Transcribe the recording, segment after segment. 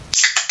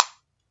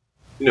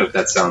You know what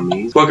that sound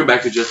means. Welcome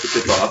back to Just the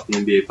Tip Off, the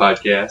NBA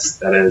podcast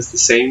that has the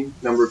same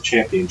number of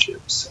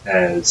championships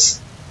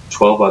as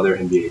 12 other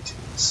NBA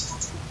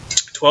teams.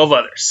 12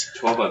 others.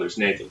 12 others.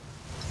 Nathan,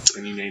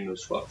 can you name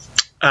those 12?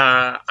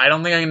 I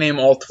don't think I can name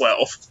all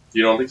 12.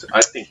 You don't think so? I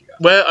think you got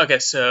it. Well, okay,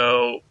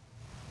 so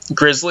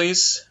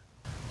Grizzlies,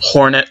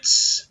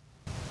 Hornets,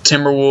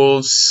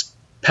 Timberwolves,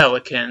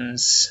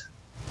 Pelicans,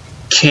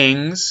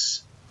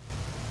 Kings,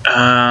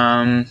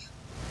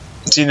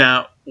 see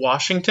now,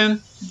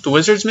 Washington, the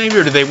Wizards maybe,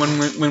 or did they win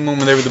one when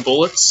they were the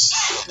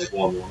Bullets? They've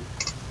won one.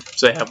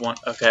 So they have one.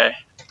 Okay.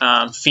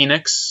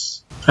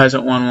 Phoenix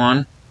hasn't won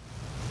one.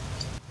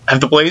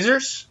 Have the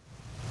Blazers?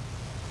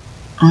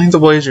 I think the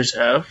Blazers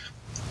have.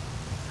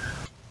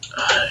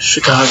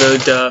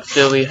 Chicago,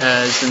 Philly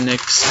has. The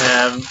Knicks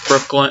have.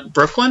 Brooklyn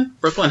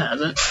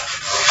hasn't.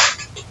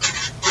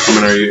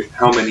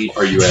 How many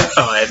are you at?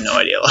 Oh, I have no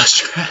idea. I lost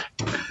track.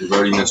 You've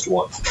already missed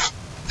one.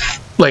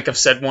 Like I've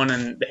said one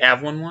and they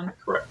have won one?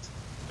 Correct.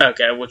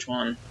 Okay, which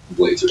one?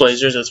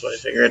 Blazers, that's what I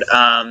figured.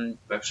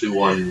 Actually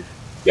won.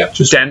 Yeah,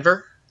 just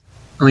Denver.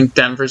 I think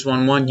Denver's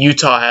won one.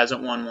 Utah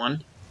hasn't won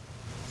one.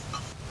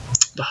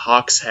 The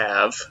Hawks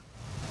have.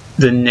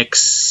 The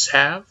Knicks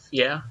have.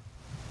 Yeah,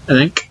 I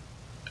think.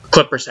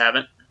 Clippers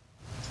haven't.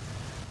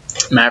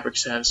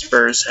 Mavericks have.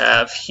 Spurs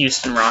have.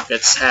 Houston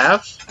Rockets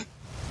have.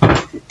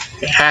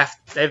 They have.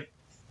 I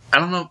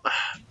don't know. I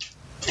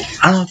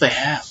don't know if they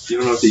have. You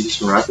don't know if the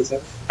Houston Rockets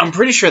have? I'm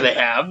pretty sure they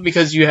have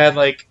because you had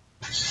like.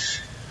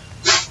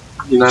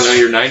 You not know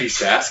your '90s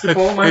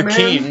basketball, my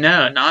man?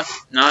 No, not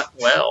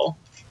well.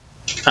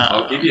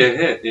 I'll give you a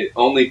hint.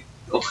 Only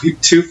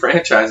 2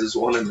 franchises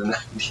won in the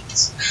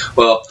 '90s.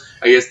 Well,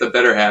 I guess the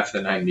better half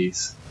of the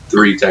 '90s.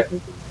 3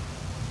 technically.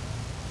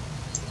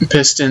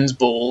 Pistons,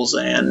 Bulls,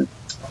 and.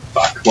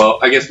 Fuck. Well,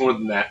 I guess more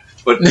than that.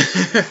 But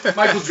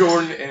Michael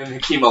Jordan and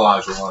Hakeem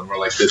Olajuwon were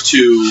like the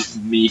 2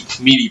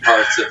 meaty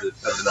parts of the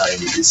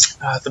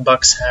 '90s. The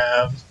Bucks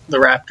have. The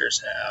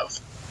Raptors have.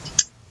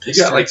 You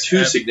got like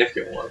 2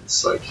 significant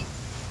ones. Like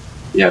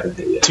you haven't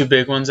hit yet. 2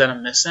 big ones that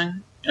I'm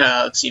missing.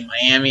 Let's see.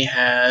 Miami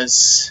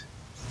has.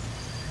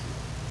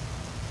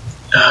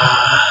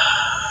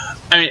 I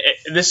mean,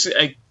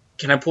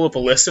 can I pull up a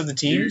list of the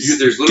teams?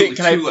 There's literally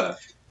 2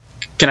 left.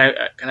 Can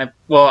I?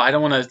 Well, I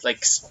don't want to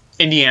like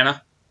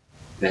Indiana.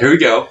 Here we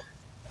go.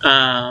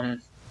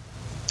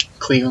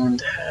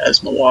 Cleveland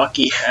has,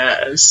 Milwaukee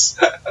has,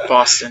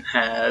 Boston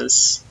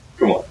has.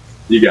 Come on,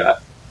 you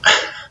got.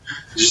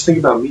 Just think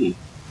about me.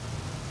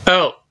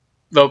 Oh,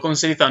 the Oklahoma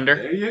City Thunder.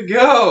 There you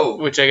go.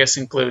 Which I guess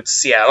includes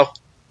Seattle.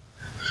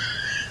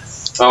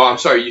 Oh, I'm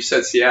sorry. You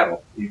said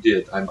Seattle. You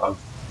did. I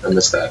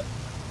missed that.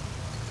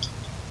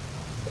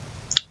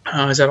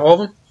 Is that all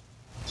of them?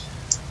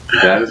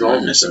 That is all.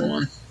 I'm missing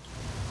one.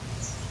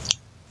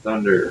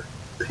 Thunder,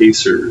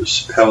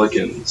 Pacers,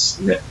 Pelicans,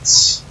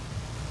 Nets,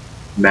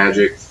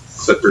 Magic,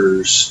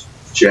 Clippers,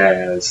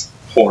 Jazz,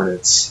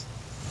 Hornets,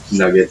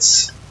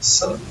 Nuggets,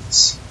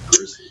 Suns,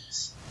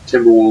 Grizzlies,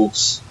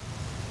 Timberwolves.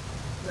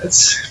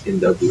 That's in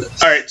the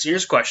list. All right, so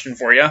here's a question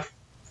for you.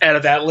 Out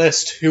of that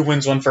list, who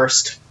wins one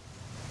first?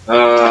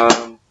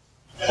 Not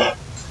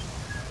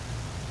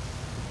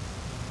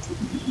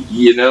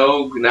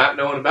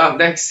knowing about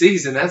next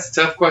season, that's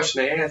a tough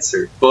question to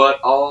answer.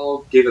 But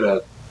I'll give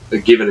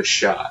it a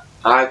shot.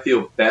 I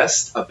feel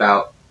best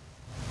about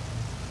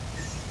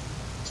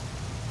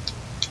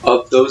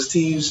of those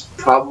teams,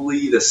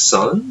 probably the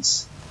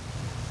Suns,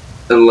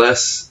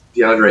 unless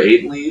DeAndre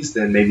Ayton leaves,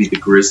 then maybe the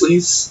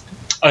Grizzlies.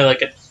 I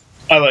like it.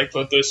 I like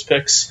both those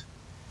picks.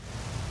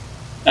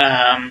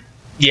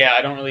 Yeah,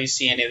 I don't really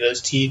see any of those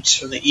teams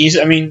from the East.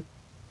 I mean,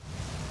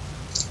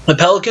 the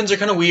Pelicans are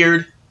kind of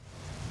weird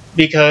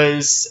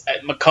because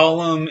at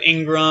McCollum,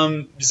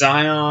 Ingram,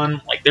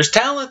 Zion, like there's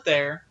talent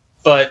there,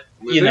 but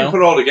If they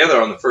put it all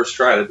together on the first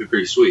try, that'd be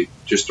pretty sweet.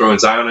 Just throwing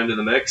Zion into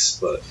the mix,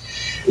 but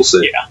we'll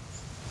see. Yeah.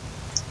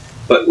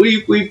 But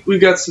we've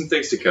got some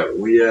things to cover.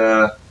 We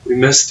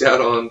missed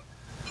out on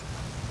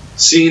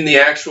seeing the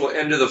actual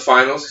end of the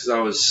finals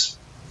because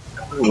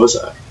where was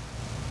I?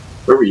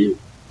 Where were you?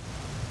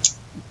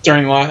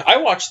 I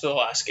watched the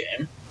last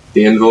game.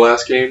 The end of the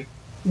last game?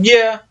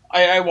 Yeah,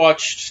 I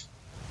watched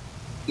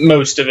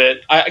most of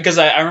it. Because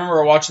I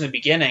remember watching the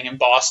beginning and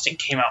Boston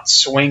came out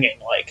swinging.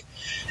 Like,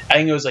 I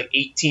think it was like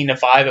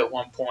 18-5 at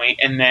one point,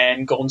 and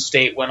then Golden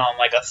State went on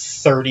like a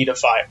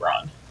 30-5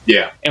 run.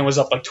 Yeah. And was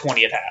up like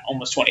 20 at half,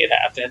 almost 20 at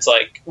half. And it's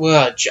like,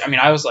 well, I mean,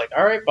 I was like,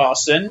 all right,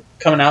 Boston,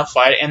 coming out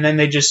fight. And then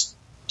they just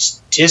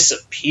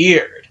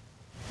disappeared.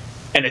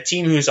 And a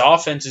team whose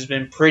offense has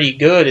been pretty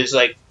good is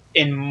like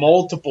in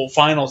multiple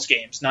finals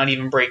games, not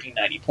even breaking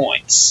 90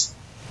 points.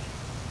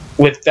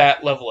 With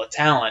that level of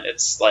talent,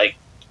 it's like,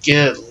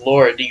 good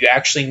Lord, do you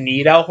actually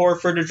need Al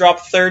Horford to drop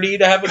 30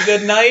 to have a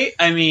good night?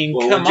 I mean,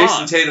 come on. When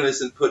Jason Tatum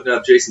isn't putting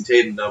up Jason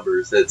Tatum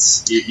numbers,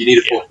 that's you need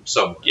to pull from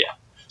somewhere. Yeah.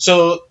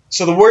 So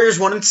the Warriors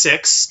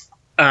 1-6.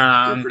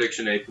 Good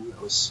prediction, Nathan.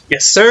 That was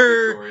yes,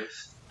 sir.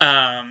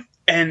 Victorious.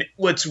 And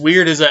what's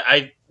weird is that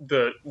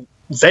the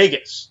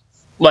Vegas,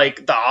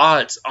 like the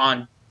odds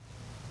on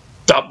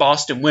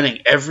Boston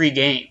winning every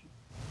game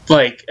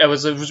Like, it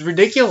was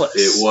ridiculous.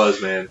 It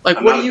was, man. Like,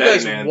 I'm what not are a you betting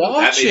guys man, watching?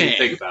 but that made me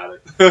think about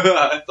it.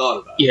 I thought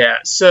about it. Yeah,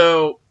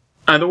 so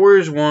the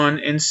Warriors won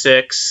in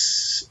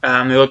 6.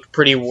 They looked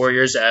pretty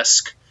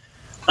Warriors-esque.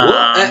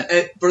 Well,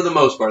 for the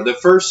most part, the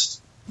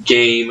first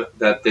game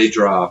that they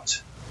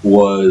dropped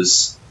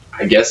was,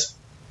 I guess,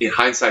 in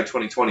hindsight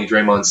 2020,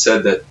 Draymond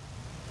said that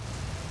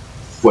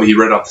he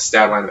read off the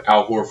stat line of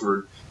Al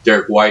Horford,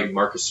 Derek White, and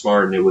Marcus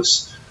Smart, and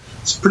it's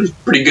a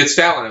pretty good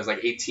stat line. It was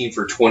like 18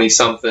 for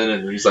 20-something,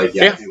 and he's like,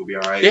 yeah, I think we'll be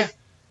all right. Yeah.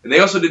 And they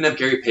also didn't have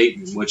Gary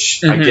Payton,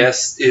 which I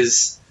guess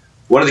is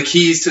one of the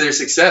keys to their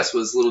success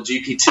was little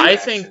GP2 I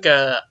action.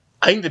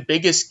 think the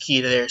biggest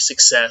key to their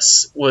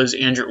success was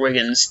Andrew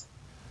Wiggins.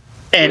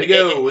 And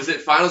was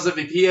it Finals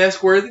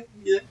MVP-esque worthy?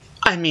 Yeah.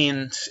 I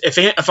mean,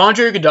 if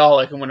Andre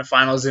Iguodala can win a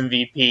Finals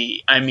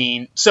MVP, I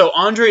mean, so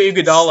Andre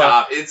Iguodala.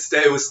 Stop!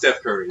 It was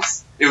Steph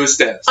Curry's. It was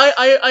Steph's.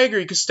 I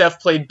agree because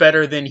Steph played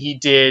better than he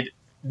did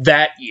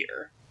that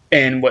year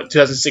in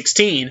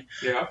 2016.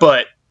 Yeah.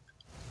 But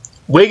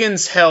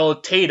Wiggins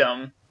held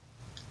Tatum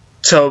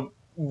to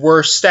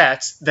worse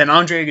stats than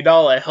Andre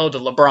Iguodala held to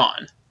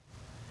LeBron,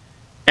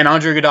 and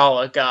Andre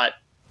Iguodala got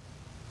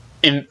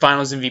in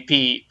Finals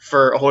MVP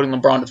for holding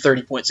LeBron to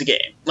 30 points a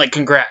game. Like,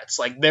 congrats.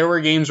 Like, there were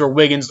games where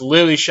Wiggins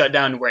literally shut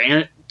down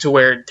to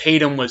where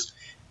Tatum was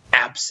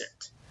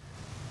absent.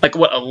 Like,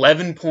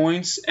 11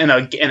 points in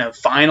a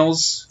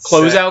Finals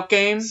closeout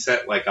game?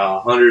 Set like a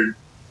 100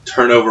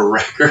 turnover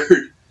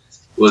record.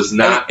 Was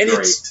not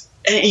great.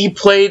 And he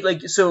played,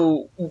 like,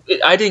 so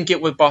I didn't get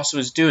what Boston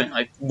was doing.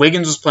 Like,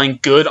 Wiggins was playing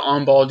good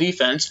on-ball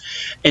defense,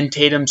 and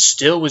Tatum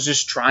still was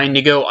just trying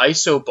to go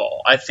iso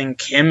ball. I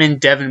think him and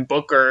Devin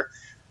Booker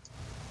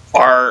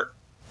are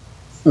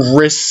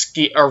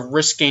risking,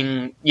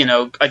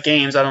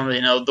 games. I don't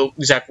really know the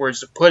exact words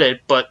to put it,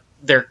 but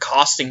they're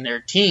costing their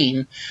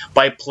team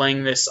by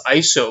playing this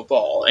iso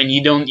ball, and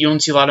you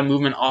don't see a lot of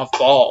movement off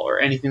ball or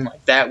anything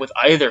like that with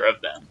either of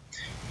them.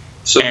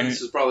 So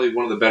this is probably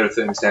one of the better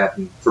things to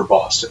happen for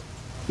Boston,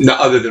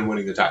 other than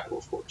winning the title,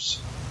 of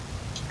course.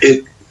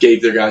 It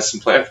gave their guys some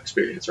playoff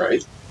experience,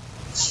 right?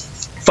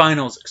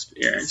 Finals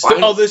experience.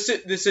 Oh,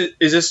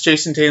 is this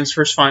Jason Tatum's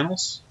first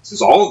Finals? This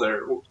is all of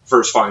their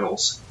first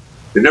Finals.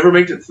 They never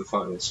made it to the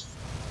Finals.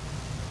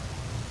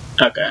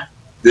 Okay.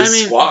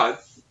 This squad,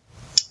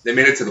 they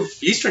made it to the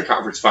Eastern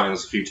Conference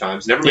Finals a few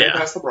times. Never made it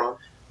past LeBron.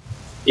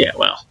 Yeah,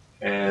 well.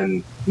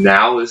 And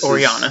now this or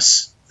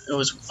Giannis. It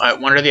was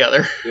one or the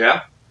other.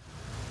 Yeah.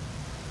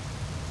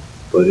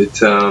 But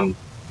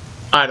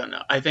I don't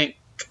know. I think,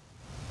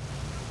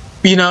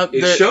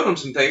 it showed him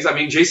some things. I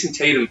mean, Jason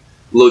Tatum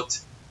looked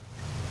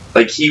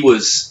like he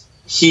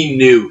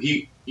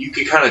knew. You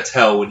could kind of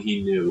tell when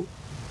he knew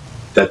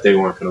that they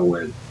weren't going to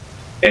win.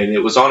 And it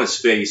was on his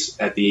face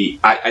at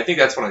I think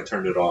that's when I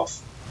turned it off.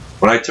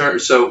 When I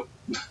turned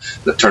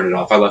it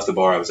off. I left the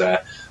bar I was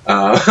at.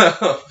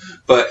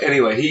 But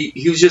anyway,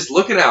 he was just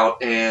looking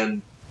out,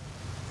 and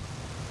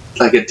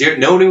like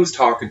no one was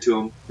talking to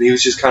him. He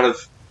was just kind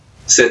of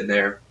sitting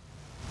there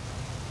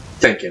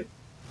thinking.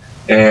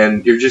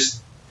 And you're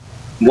just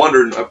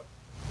wondering,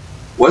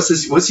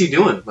 what's he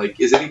doing? Like,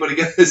 is anybody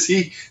going to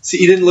see?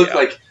 He didn't look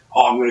like,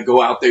 I'm going to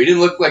go out there. He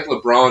didn't look like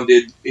LeBron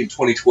did in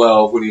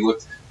 2012 when he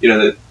looked,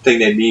 the thing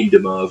they memed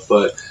him of.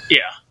 But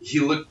he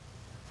looked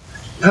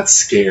not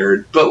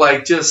scared, but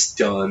like just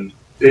done.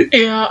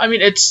 I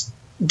mean, it's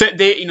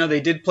they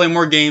did play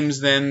more games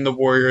than the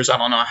Warriors. I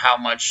don't know how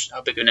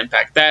big of an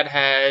impact that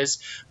has,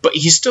 but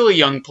he's still a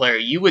young player.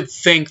 You would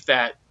think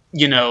that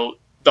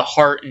the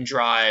heart and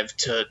drive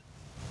to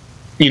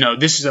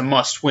this is a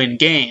must-win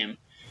game,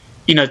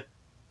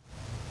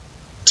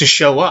 to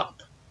show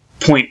up.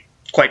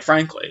 Quite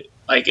frankly,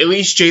 like at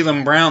least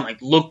Jaylen Brown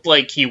looked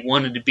like he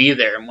wanted to be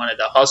there and wanted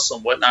to hustle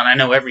and whatnot. I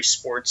know every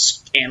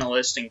sports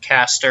analyst and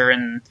caster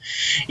and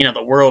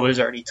the world has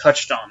already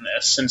touched on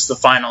this since the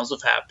finals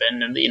have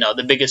happened, and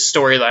the biggest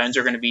storylines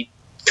are going to be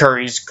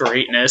Curry's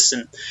greatness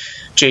and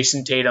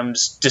Jason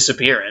Tatum's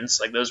disappearance.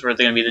 Like those were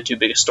going to be the two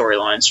biggest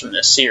storylines from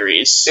this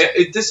series.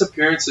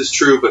 Disappearance is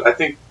true, but I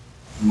think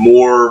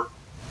more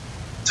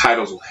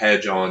titles will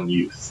hedge on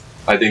youth.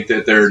 I think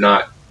that they're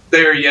not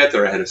there yet.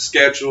 They're ahead of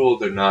schedule.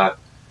 They're not,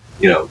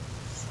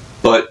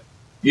 but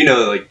you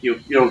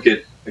don't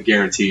get a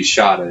guaranteed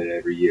shot at it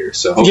every year.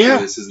 So hopefully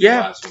this isn't the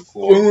last one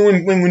for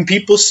them. When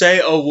people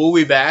say, "Oh, we'll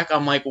be back,"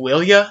 I'm like,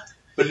 "Will ya?"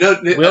 But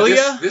no, will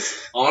ya?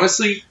 This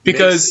honestly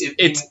because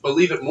it's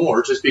believe it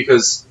more. Just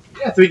because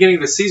at the beginning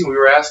of the season we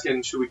were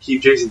asking, should we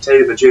keep Jason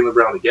Tatum and Jaylen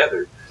Brown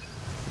together?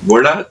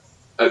 We're not.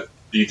 Do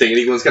you think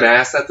anyone's going to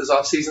ask that this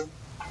offseason?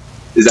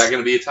 Is that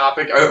going to be a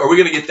topic? Are we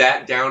going to get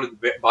that down to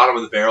the bottom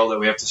of the barrel that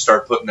we have to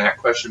start putting that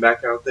question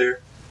back out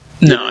there?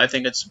 No, I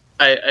think it's.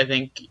 I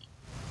think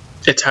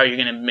it's how you're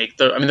going to make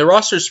the. I mean, the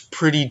roster's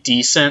pretty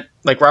decent.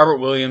 Like Robert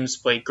Williams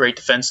played great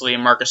defensively,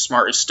 and Marcus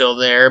Smart is still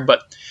there.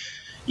 But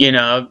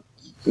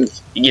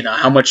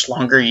how much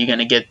longer are you going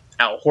to get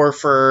Al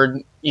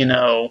Horford?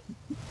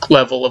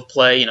 Level of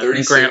play.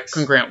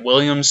 Can Grant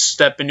Williams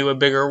step into a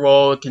bigger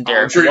role? Can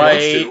Derek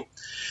White?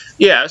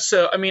 Yeah,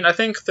 so I mean, I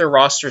think their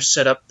roster's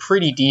set up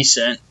pretty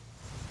decent.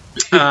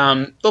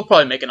 They'll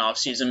probably make an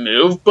offseason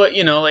move, but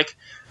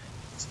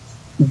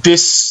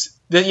this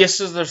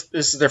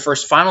is their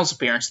first finals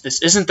appearance.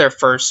 This isn't their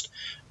first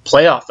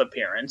playoff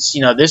appearance.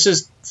 This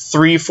is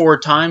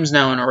 3-4 times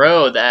now in a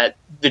row that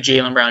the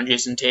Jaylen Brown,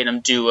 Jason Tatum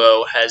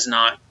duo has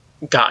not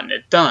gotten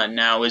it done.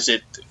 Now, is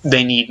it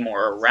they need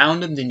more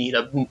around them? They need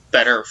a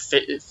better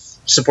fit,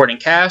 supporting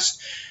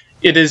cast.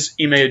 It is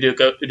Ime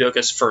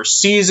Udoka's first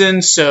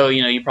season, so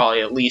you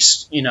probably at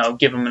least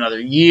give him another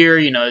year.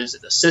 Is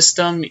it the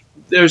system?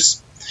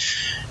 It's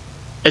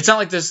not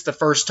like this is the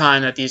first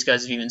time that these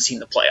guys have even seen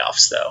the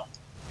playoffs, though.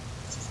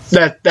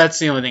 That's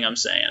the only thing I'm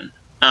saying.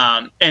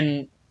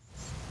 And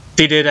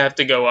they did have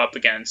to go up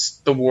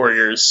against the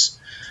Warriors,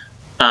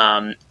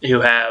 who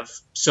have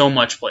so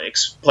much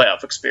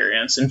playoff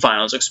experience and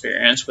finals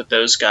experience with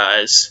those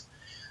guys.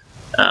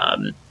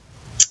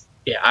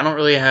 I don't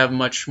really have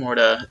much more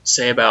to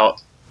say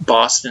about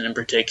Boston in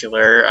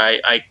particular.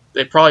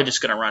 They're probably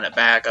just going to run it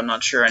back. I'm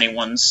not sure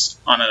anyone's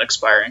on an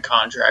expiring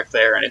contract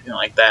there or anything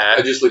like that.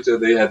 I just looked at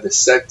they had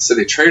so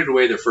they traded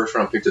away their first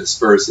round pick to the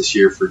Spurs this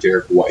year for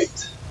Derek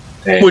White,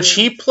 which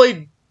he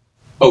played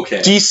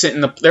okay,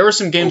 decent. There were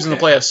some games in the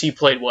playoffs he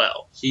played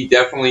well. He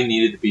definitely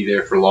needed to be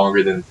there for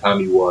longer than the time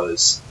he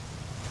was.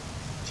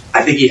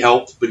 I think he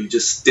helped, but he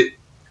just did.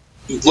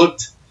 He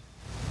looked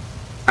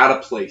out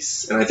of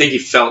place, and I think he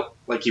felt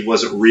like he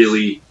wasn't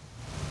really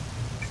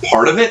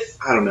part of it.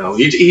 I don't know.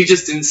 He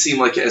just didn't seem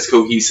like as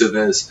cohesive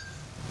as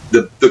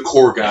the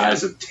core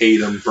guys of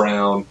Tatum,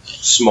 Brown,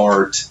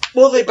 Smart.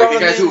 Well, they brought the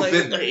guys him who have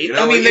in been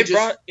there.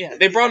 late.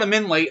 They brought him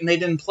in late, and they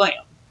didn't play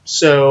him.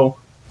 So,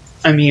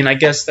 I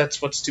guess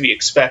that's what's to be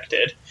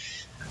expected.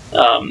 He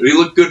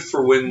looked good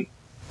for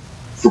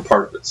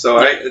part of it. So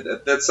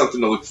that's something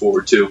to look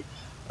forward to.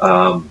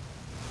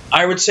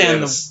 I would say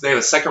they have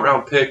a second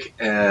round pick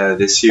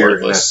this year.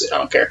 And that's it. I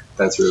don't care.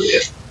 That's really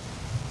it.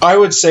 I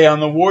would say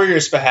on the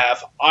Warriors'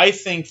 behalf, I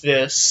think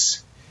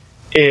this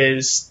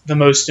is the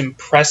most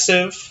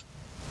impressive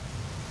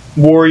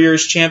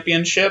Warriors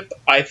championship.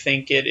 I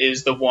think it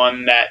is the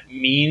one that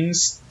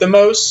means the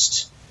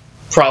most.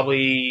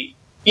 Probably,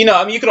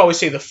 you could always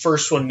say the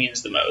first one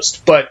means the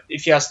most, but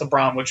if you ask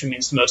LeBron which one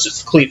means the most,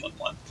 it's the Cleveland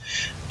one.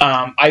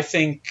 I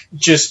think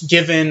just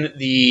given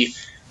the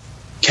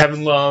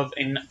Kevin Love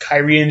and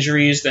Kyrie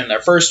injuries than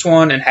their first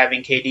one, and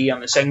having KD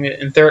on the second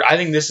and third, I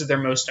think this is their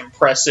most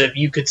impressive.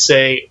 You could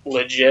say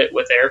legit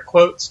with air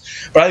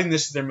quotes, but I think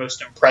this is their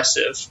most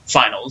impressive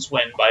finals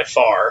win by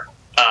far.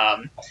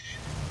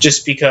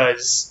 Just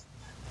because,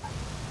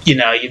 you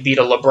beat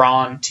a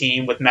LeBron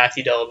team with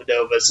Matthew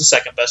Dellavedova as the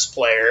second best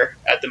player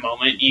at the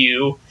moment.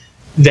 You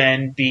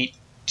then beat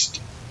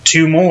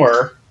two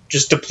more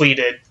just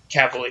depleted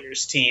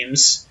Cavaliers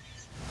teams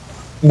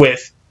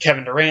with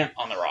Kevin Durant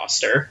on the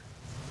roster.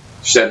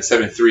 Just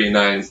had a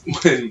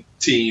 7-3-9 win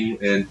team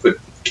and put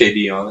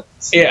KD on it.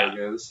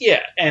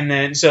 And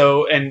then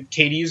and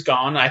KD's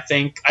gone. I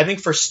think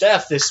for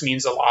Steph this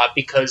means a lot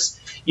because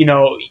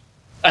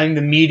I think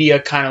the media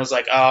kind of was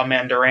like, oh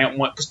man, Durant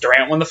won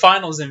the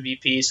Finals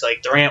MVP. So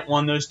Durant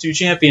won those two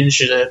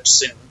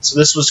championships, and so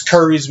this was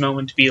Curry's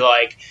moment to be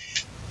like,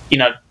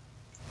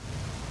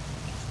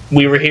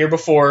 we were here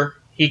before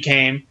he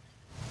came.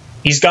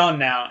 He's gone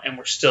now, and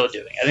we're still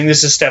doing it. I think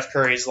this is Steph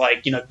Curry's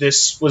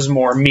this was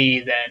more me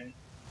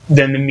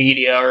than the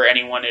media or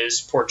anyone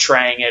is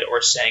portraying it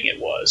or saying it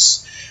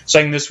was. So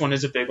I think this one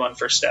is a big one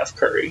for Steph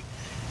Curry.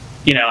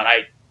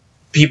 And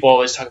people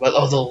always talk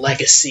about the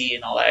legacy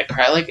and all that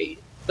crap.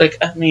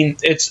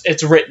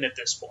 It's written at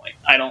this point.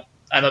 I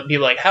don't be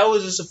like, how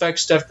does this affect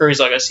Steph Curry's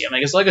legacy?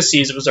 His legacy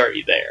was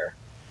already there,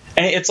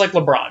 and it's like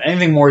LeBron.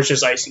 Anything more is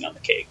just icing on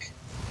the cake.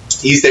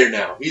 He's there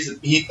now.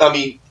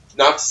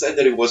 Not to say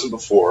that it wasn't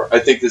before. I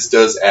think this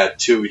does add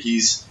to it.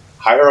 He's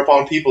higher up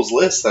on people's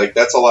list.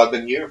 That's all I've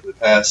been hearing for the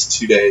past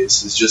 2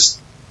 days. Is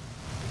just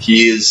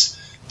he is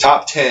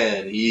top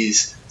 10.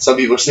 Some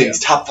people are saying he's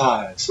top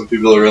 5. Some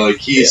people are like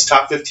he's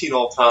top 15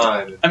 all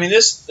time.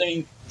 This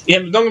thing. Yeah,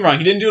 don't get me wrong.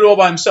 He didn't do it all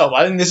by himself.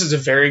 I think this is a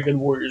very good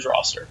Warriors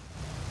roster.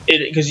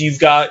 Because you've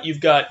got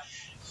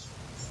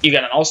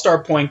an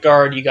all-star point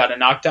guard, you got a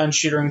knockdown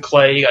shooter in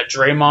Clay, you got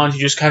Draymond who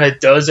just kind of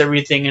does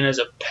everything and is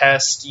a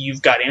pest.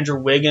 You've got Andrew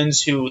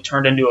Wiggins who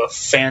turned into a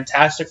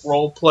fantastic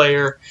role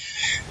player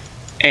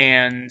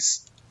and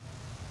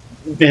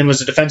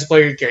was a defensive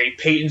player. Gary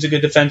Payton's a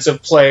good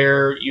defensive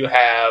player. You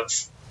have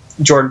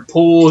Jordan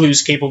Poole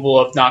who's capable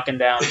of knocking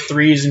down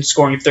threes and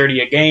scoring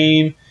 30 a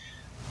game.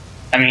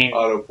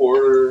 Otto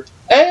Porter.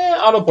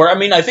 Otto Porter.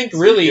 I think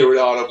really... Get rid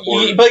of Otto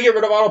Porter. But get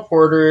rid of Otto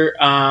Porter.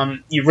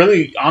 You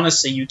really,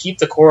 honestly, you keep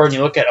the core and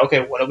you look at, okay,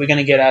 what are we going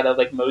to get out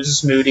of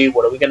Moses Moody?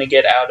 What are we going to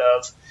get out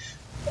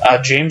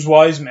of James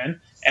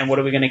Wiseman? And what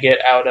are we going to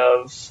get out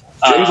of...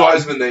 James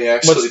Wiseman, they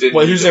actually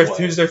didn't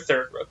who's their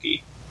third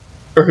rookie?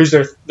 Or who's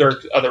their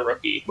other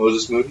rookie?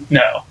 Moses Moody?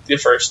 No, the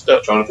first.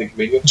 Jonathan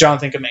Kuminga?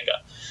 Jonathan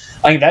Kuminga.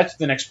 I think that's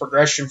the next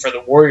progression for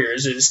the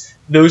Warriors is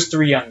those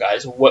three young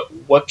guys.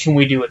 What can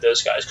we do with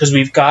those guys? Because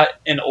we've got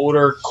an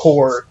older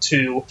core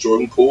to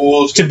Jordan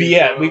Poole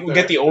we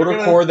get the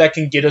older core that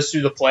can get us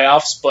through the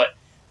playoffs, but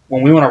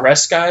when we want to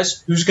rest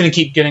guys, who's going to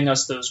keep getting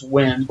us those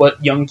wins?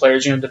 What young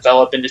players are going to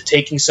develop into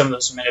taking some of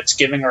those minutes,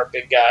 giving our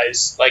big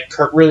guys, like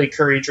really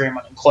Curry,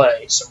 Draymond, and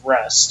Clay, some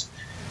rest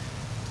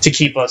to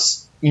keep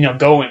us,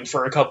 going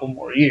for a couple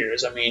more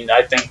years. I mean,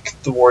 I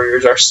think the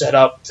Warriors are set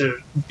up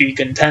to be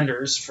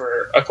contenders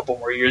for a couple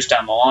more years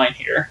down the line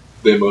here.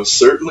 They most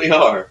certainly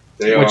are.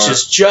 Which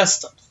is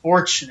just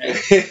unfortunate.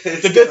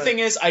 The good thing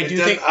is, I do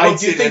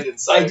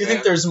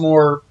think there's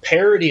more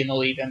parity in the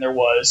league than there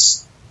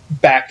was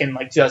back in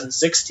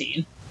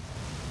 2016.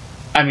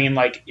 I mean,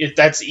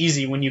 that's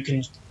easy when you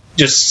can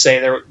just say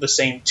they're the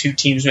same two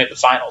teams made the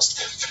finals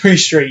 3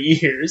 straight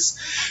years.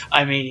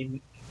 I mean,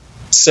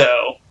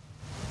 so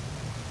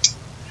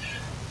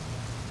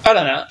I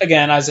don't know.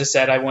 Again, as I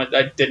said, I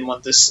didn't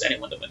want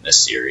anyone to win this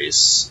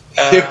series.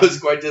 It was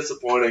quite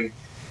disappointing,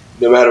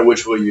 no matter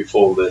which way you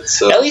fold it.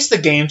 So at least the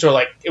games were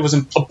it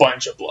wasn't a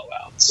bunch of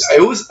blowouts.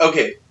 It was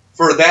okay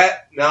for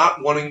that not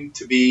wanting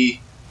to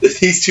be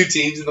these two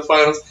teams in the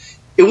finals.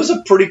 It was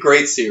a pretty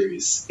great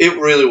series. It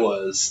really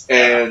was.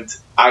 And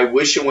I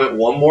wish it went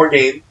one more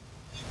game,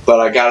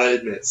 but I gotta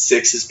admit,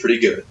 6 is pretty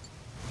good.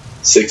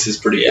 6 is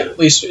pretty good. At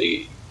least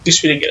we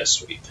didn't get a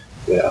sweep.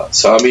 Yeah.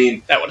 So, I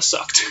mean... That would have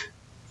sucked.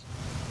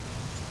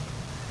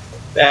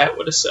 That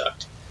would have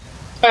sucked.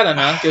 I don't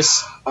know. I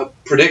guess...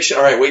 Prediction.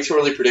 All right, way too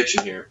early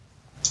prediction here.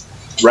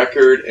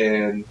 Record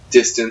and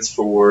distance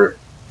for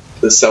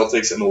the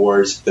Celtics and the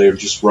Warriors. They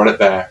just run it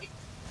back.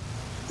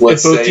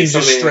 If both teams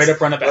just straight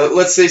up run it back.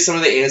 Let's say some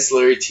of the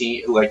ancillary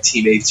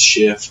teammates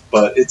shift,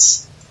 but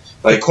it's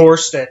the core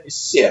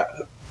stays. Yeah,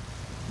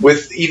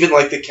 with even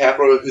the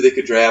capital who they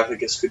could draft, I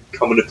guess could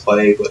come into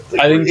play. But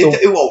I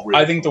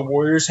think the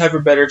Warriors have a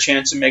better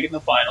chance of making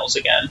the finals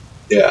again.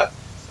 Yeah.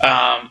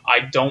 I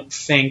don't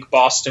think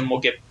Boston will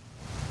get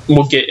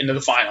into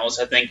the finals.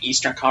 I think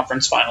Eastern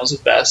Conference Finals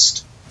at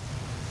best.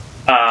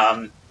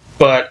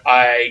 But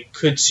I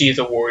could see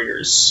the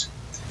Warriors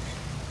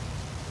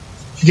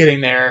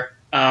getting there.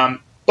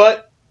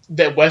 But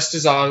the West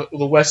is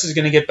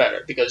going to get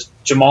better because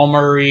Jamal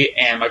Murray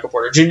and Michael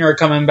Porter Jr. are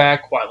coming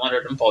back. Kawhi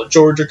Leonard and Paul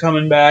George are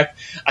coming back.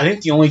 I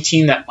think the only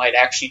team that might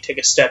actually take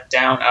a step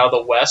down out of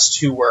the West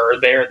who were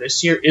there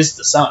this year is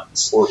the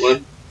Suns.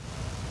 Portland?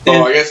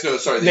 I guess no.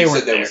 Sorry, they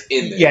weren't there. Was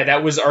in there. Yeah,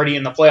 that was already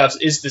in the playoffs.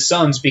 Is the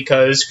Suns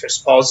because Chris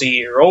Paul's a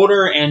year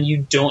older, and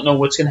you don't know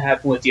what's going to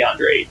happen with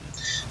DeAndre Ayton.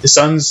 The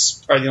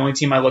Suns are the only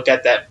team I look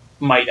at that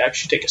might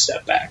actually take a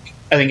step back.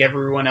 I think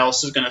everyone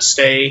else is going to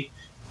stay,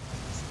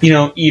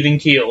 even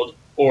keeled,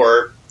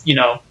 or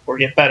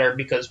get better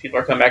because people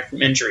are coming back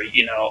from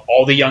injury.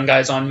 All the young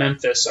guys on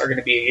Memphis are going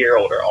to be a year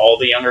older. All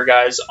the younger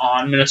guys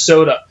on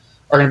Minnesota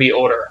are going to be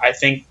older. I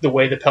think the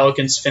way the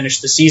Pelicans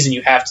finished the season,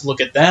 you have to look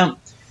at them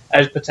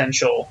as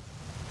potential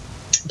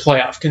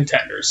playoff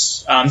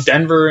contenders.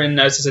 Denver and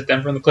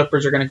the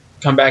Clippers are going to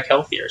come back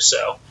healthier.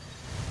 So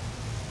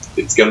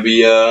it's going to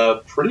be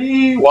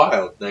pretty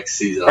wild next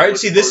season. All right.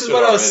 See, this is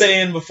what I was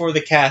saying before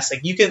the cast.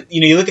 You can,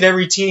 you look at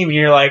every team and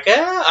you're like,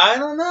 I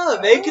don't know,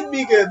 they could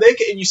be good.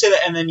 And you say that,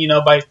 and then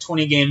by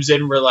 20 games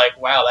in, we're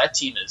like, wow, that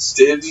team is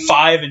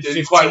 5 and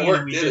 15,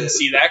 and we didn't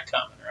see that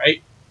coming,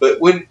 right? But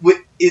when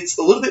it's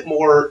a little bit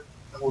more,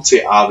 I won't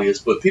say obvious,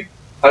 but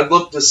I'd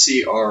love to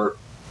see our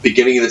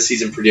beginning of the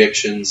season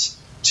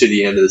predictions to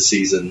the end of the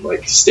season,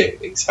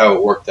 standings, how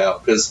it worked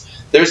out. Because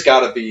there's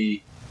got to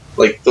be,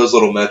 those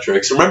little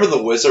metrics. Remember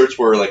the Wizards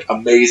were,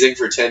 amazing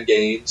for 10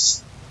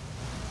 games?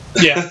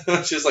 Yeah.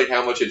 It's just,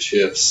 how much it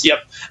shifts.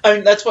 Yep. I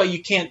mean, that's why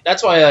you can't...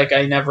 That's why,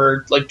 I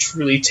never,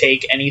 truly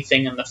take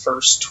anything in the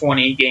first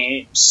 20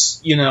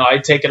 games. I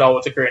take it all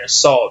with a grain of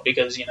salt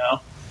because,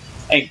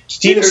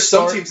 there's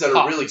some teams that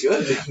are really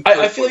good.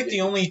 I feel like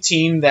the only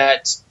team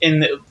that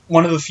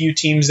one of the few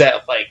teams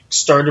that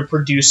started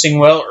producing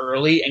well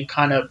early and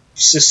kind of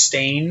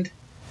sustained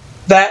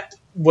that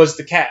was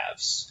the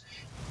Cavs.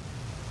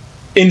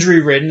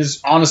 Injury ridden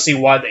is honestly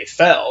why they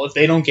fell. If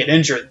they don't get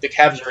injured, the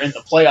Cavs are in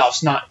the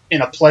playoffs, not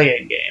in a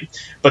play-in game.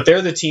 But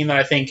they're the team that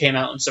I think came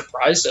out and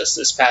surprised us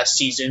this past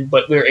season.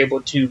 But we were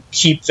able to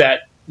keep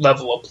that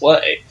level of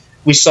play.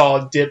 We saw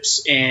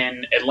dips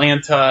in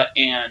Atlanta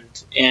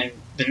and in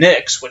the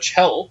Knicks, which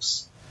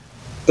helps.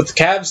 But the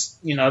Cavs,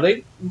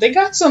 they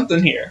got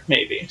something here,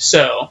 maybe.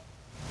 So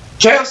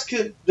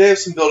Cavs they have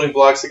some building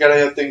blocks. They got to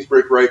have things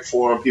break right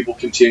for them. People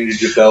continue to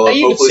develop.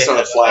 Hopefully, it's not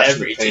a flash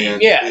in the pan.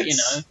 Yeah,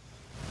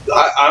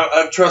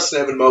 I trust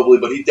Evan Mobley,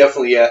 but he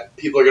definitely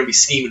people are going to be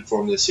scheming for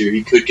him this year.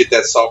 He could get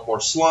that sophomore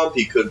slump.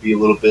 He could be a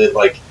little bit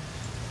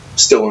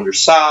still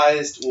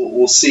undersized.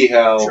 We'll see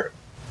how. Sure.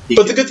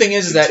 But the good thing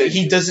is that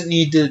he doesn't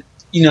need to.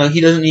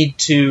 He doesn't need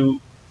to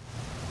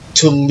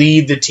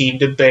lead the team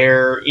to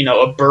bear,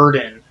 a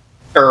burden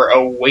or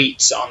a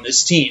weight on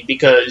this team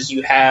because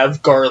you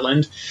have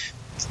Garland,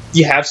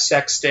 you have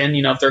Sexton,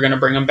 if they're going to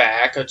bring him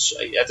back, which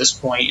at this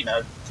point,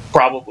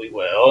 probably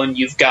will, and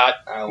you've got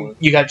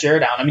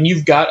Jared Allen. I mean,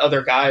 you've got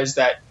other guys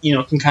that,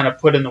 can kind of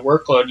put in the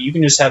workload. You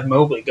can just have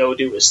Mobley go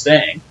do his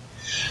thing.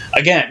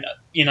 Again,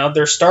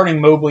 they're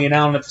starting Mobley and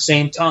Allen at the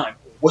same time.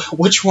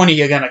 Which one are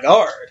you going to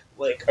guard?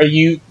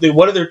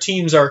 What other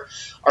teams are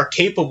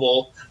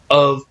capable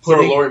of Throw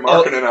putting Lauri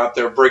Markkanen out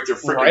there, break their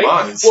freaking right?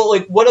 minds. Well,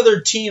 like, what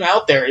other team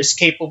out there is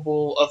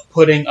capable of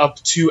putting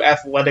up 2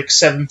 athletic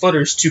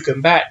 7-footers to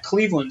combat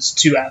Cleveland's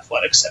 2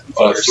 athletic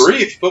 7-footers? 3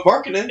 if you put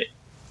Markkanen.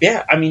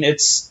 Yeah, I mean,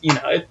 it's,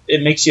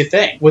 it makes you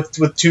think.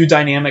 With 2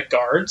 dynamic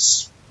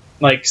guards,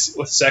 like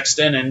with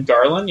Sexton and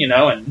Garland,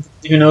 and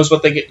who knows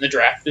what they get in the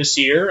draft this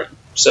year.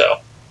 So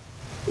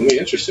It'll be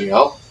interesting.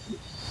 Now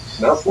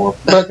for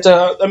them. But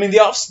I mean, the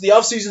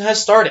off season has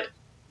started.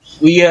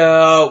 We've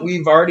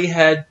already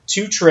had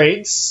 2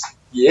 trades.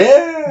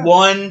 Yeah.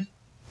 One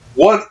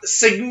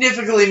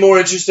significantly more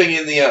interesting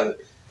than the other,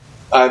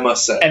 I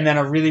must say. And then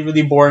a really,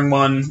 really boring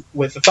one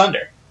with the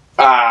Thunder.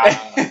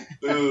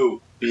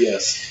 Boo.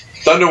 BS.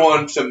 Thunder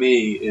one, to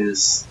me,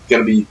 is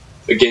going to be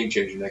a game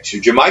changer next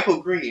year.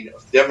 JaMychal Green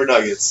of the Denver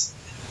Nuggets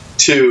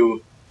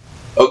to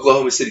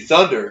Oklahoma City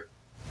Thunder.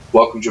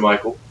 Welcome,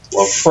 JaMychal.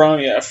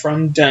 Welcome.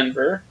 From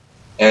Denver.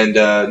 And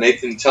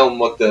Nathan, tell them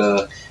what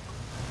the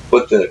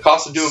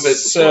cost of doing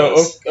business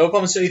was. So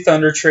Oklahoma City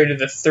Thunder traded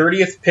the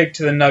 30th pick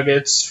to the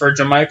Nuggets for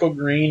JaMychal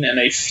Green and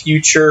a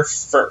future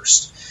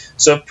first.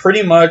 So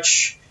pretty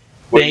much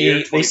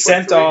they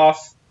sent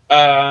off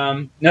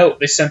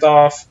they sent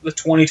off the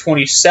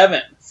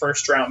 2027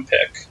 first round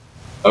pick.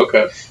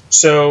 Okay.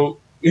 So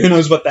who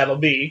knows what that'll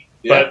be?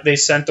 Yeah. But they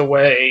sent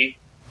away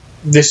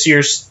this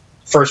year's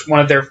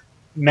one of their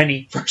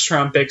many first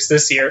round picks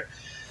this year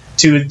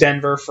to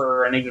Denver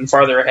for an even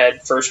farther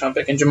ahead first round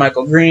pick. And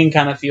JaMychal Green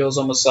kind of feels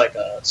almost like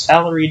a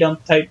salary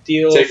dump type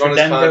deal. Take on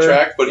his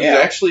contract, but he's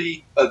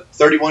actually a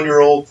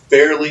 31-year-old,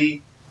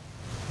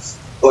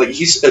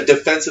 he's a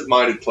defensive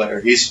minded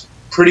player. He's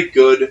pretty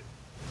good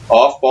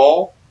off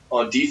ball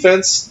on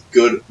defense,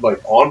 good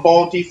on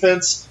ball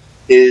defense.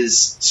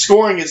 His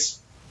scoring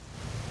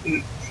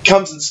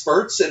comes in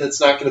spurts, and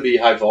it's not going to be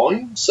high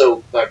volume,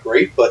 so not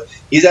great. But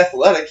he's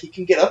athletic; he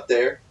can get up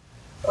there.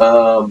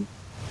 I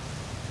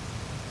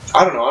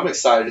don't know. I'm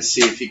excited to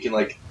see if he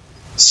can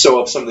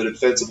sew up some of the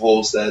defensive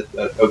holes that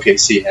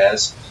OKC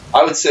has.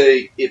 I would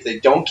say if they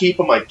don't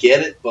keep him, I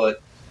get it,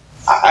 but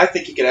I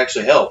think he could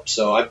actually help.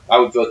 So I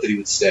would vote that he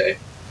would stay.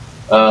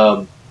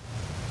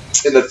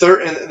 In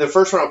the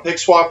first round pick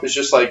swap is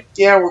just we're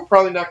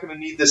probably not going to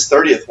need this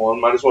 30th one.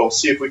 Might as well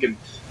see if we can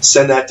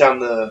send that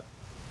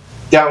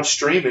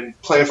downstream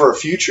and plan for our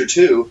future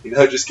too.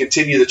 Just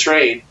continue the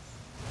train.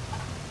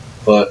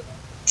 But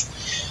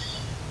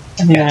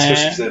especially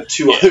because they have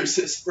 2 others.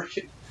 It's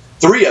freaking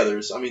 3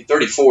 others. I mean,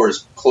 34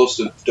 is close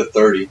to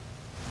 30.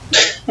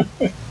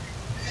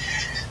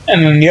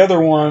 And then the other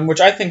one,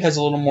 which I think has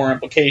a little more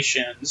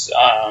implications,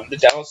 the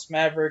Dallas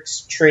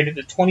Mavericks traded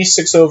the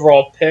 26th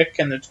overall pick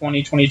in the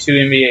 2022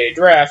 NBA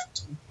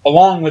draft,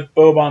 along with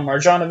Boban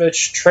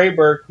Marjanovic, Trey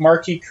Burke,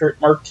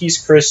 Marquise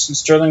Chris, and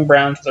Sterling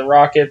Brown to the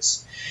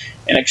Rockets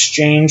in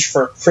exchange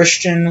for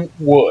Christian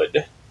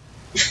Wood.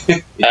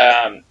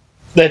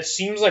 That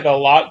seems like a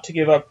lot to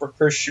give up for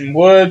Christian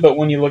Wood, but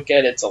when you look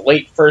at it's a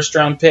late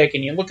first-round pick,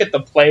 and you look at the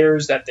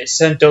players that they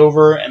sent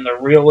over and the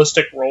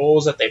realistic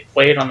roles that they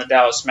played on the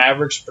Dallas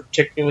Mavericks,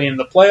 particularly in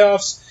the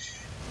playoffs,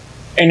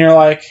 and you're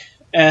like,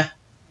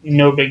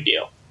 no big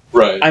deal.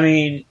 Right. I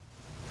mean,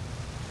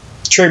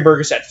 Trey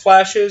Burgess had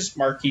flashes,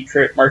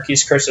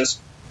 Marquise Chris has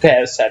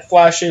had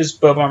flashes,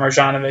 Boban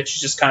Marjanovic is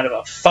just kind of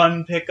a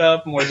fun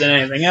pickup more than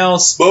anything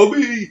else.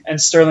 Bobby! And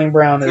Sterling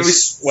Brown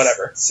is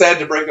whatever. Sad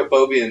to break up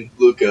Bobby and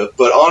Luka,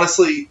 but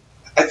honestly,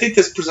 I think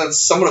this presents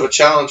somewhat of a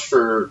challenge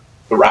for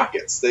the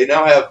Rockets. They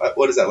now have,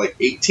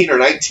 18 or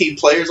 19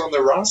 players on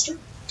their roster?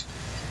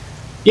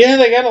 Yeah,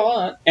 they got a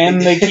lot.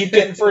 And they keep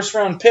getting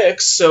first-round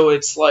picks, so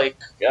it's how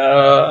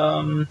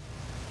are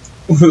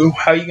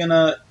you going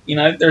to,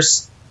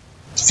 there's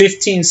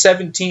 15,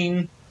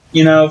 17,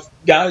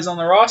 guys on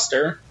the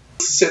roster.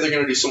 Let's say they're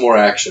going to do some more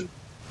action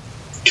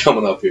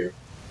coming up here.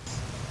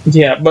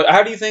 Yeah, but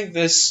how do you think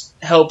this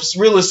helps?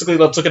 Realistically,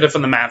 let's look at it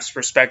from the Mavs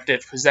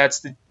perspective, because that's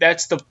the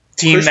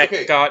team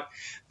that got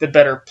the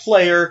better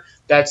player.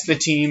 That's the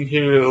team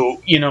who,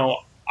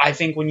 I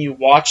think when you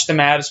watch the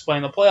Mavs play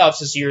in the playoffs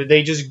this year,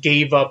 they just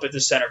gave up at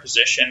the center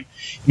position.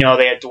 They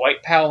had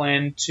Dwight Powell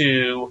in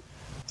to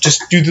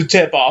just do the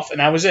tip off, and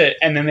that was it.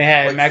 And then they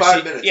had they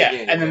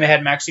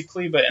had Maxi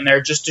Kleber in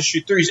there just to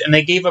shoot threes, and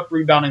they gave up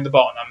rebounding the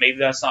ball. Now maybe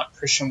that's not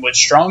Christian Wood's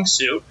strong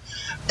suit,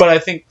 but I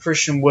think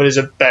Christian Wood is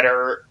a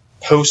better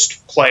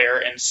post player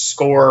and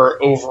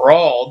scorer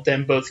overall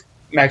than both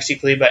Maxi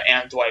Kleber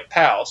and Dwight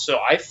Powell. So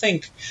I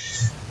think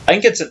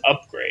it's an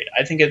upgrade.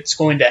 I think it's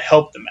going to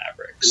help the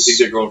Mavericks. You think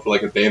they're going for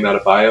a Bam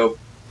Adebayo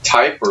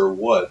type or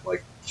what?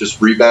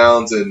 Just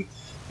rebounds and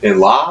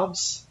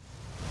lobs?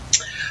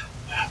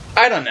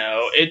 I don't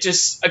know. It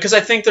just because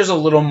I think there's a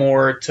little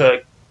more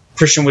to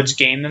Christian Wood's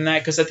game than that,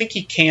 because I think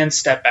he can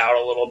step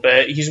out a little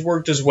bit. He's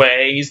worked his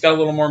way. He's got a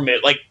little more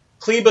mid.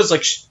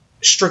 Kleber's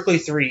strictly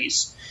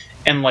threes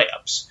and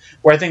layups,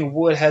 where I think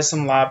Wood has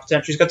some lob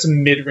potential. He's got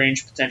some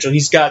mid-range potential.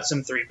 He's got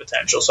some three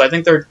potential. So I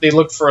think they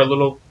look for a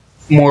little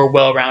more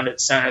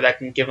well-rounded center that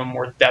can give them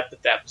more depth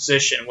at that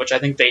position, which I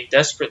think they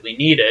desperately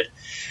needed.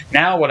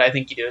 Now what I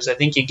think you do is I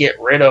think you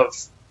get rid of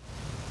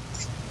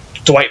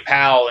Dwight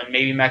Powell and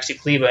maybe Maxi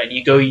Kleba, and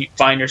you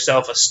find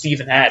yourself a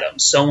Steven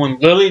Adams, someone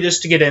literally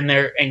just to get in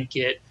there and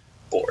get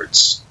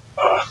boards.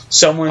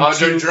 Someone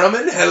Andre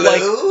Drummond,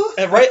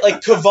 hello, right?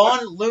 Like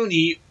Kevon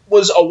Looney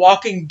was a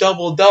walking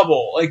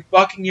double-double, like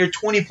walking your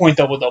 20-point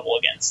double-double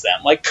against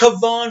them, like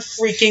Kevon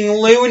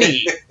freaking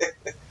Looney.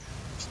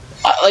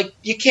 Like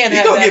you can't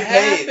have that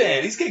happen.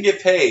 Man. He's gonna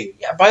get paid.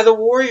 Yeah, by the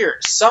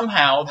Warriors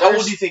somehow. How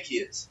old do you think he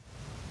is?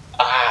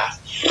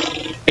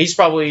 He's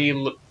probably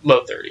low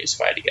 30s,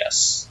 if I had to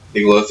guess.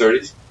 Think low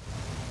 30s?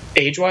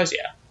 Age-wise,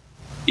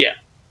 yeah.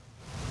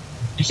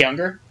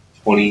 Younger?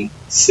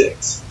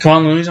 26. Come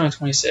on, Looney's only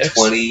 26.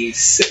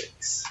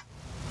 26.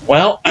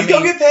 Well, he's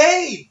gonna get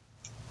paid.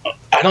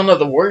 I don't know.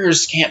 The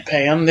Warriors can't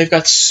pay him. They've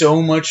got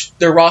so much.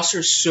 Their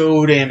roster's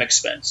so damn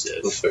expensive.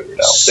 Let's figure it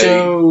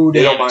out.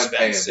 They don't mind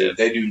expensive.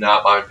 Paying. They do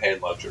not mind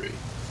paying luxury.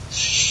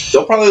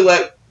 They'll probably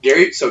let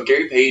Gary. So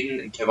Gary Payton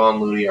and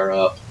Kevon Looney are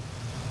up.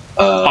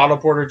 Otto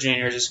Porter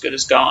Jr. is as good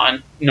as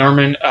gone.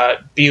 Norman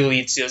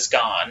Bjelica is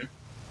gone.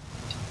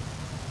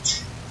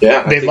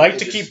 Yeah, they'd like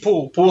to keep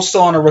Poole. Poole's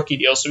still on a rookie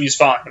deal, so he's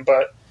fine.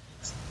 But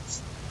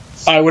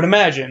I would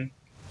imagine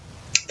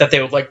that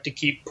they would like to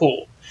keep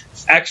Poole.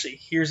 Actually,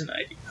 here's an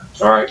idea.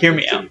 All right, hear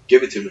me out.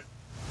 Give it to me.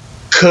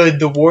 Could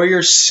the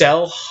Warriors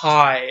sell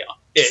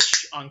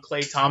high-ish on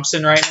Klay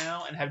Thompson right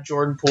now and have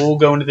Jordan Poole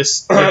go into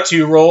this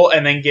 2 role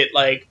and then get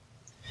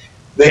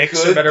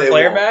picks or better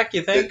player back?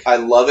 You think? I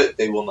love it.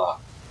 They will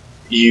not.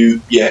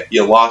 You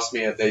lost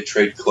me if they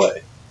trade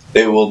Klay.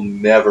 They will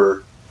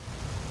never.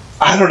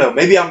 I don't know.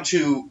 Maybe I'm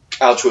too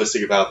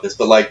altruistic about this,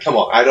 but come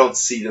on. I don't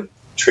see them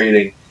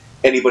trading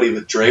anybody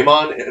with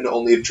Draymond, and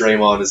only if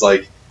Draymond is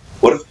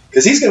what if?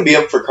 Because he's going to be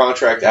up for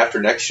contract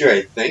after next year,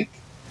 I think.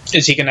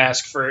 Is he going to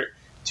ask for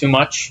too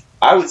much?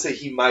 I would say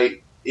he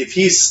might. If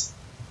he's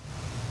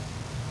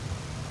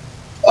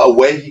a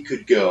way he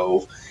could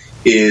go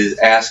is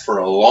ask for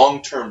a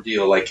long-term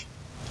deal,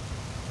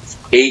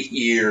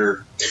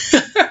 8-year.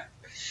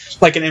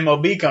 Like an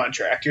MLB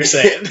contract, you're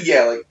saying?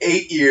 Yeah,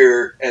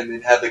 8-year, and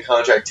then have the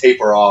contract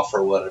taper off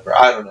or whatever.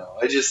 I don't know.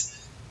 I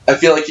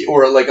feel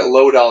or a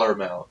low dollar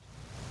amount.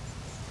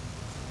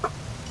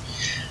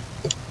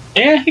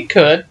 Yeah, he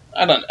could.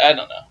 I don't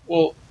know.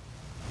 Well,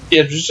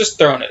 yeah, just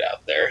throwing it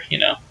out there,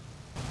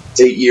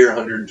 8-year,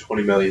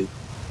 $120 million.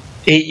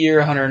 8-year,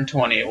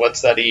 120.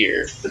 What's that a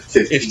year?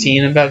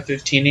 15. About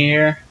 15 a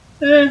year.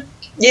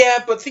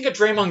 Yeah, but think of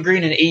Draymond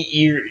Green in 8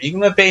 years. You're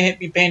going to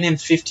be paying him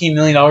 $15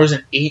 million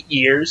in 8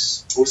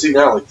 years? What's he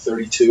now,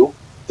 32?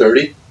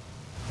 30?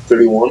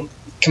 31?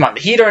 Come on, the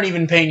Heat aren't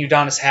even paying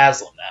Udonis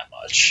Haslem that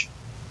much.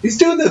 He's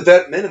doing the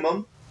vet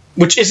minimum.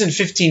 Which isn't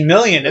 $15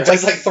 million. It's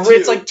it's three.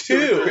 It's like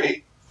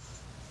 2.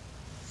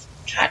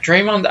 God,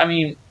 Draymond,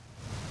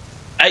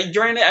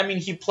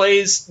 he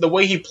plays, the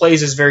way he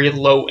plays is very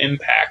low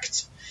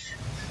impact.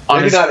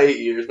 Maybe not 8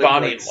 years, maybe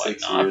body and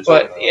 6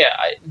 whatnot. years.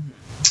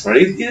 But,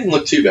 He didn't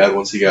look too bad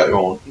once he got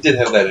going. He did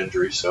have that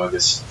injury, so I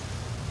guess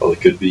probably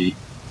could be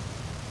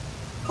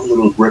a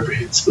little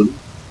reprehensible.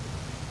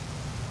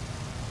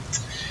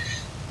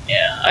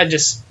 Yeah, I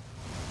just...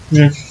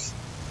 Who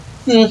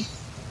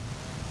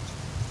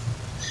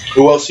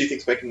else do you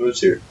think's making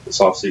moves here this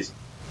offseason?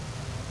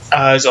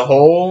 As a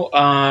whole,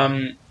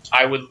 I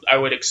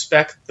would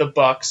expect the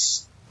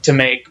Bucks to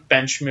make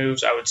bench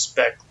moves. I would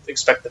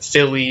expect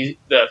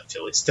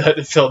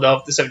the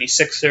Philadelphia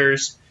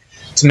 76ers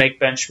to make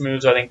bench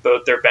moves. I think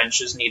both their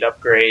benches need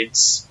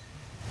upgrades.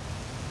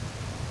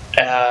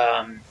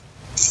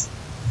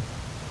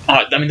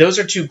 Those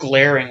are 2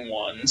 glaring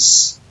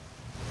ones.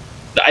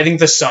 I think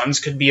the Suns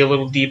could be a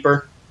little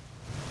deeper.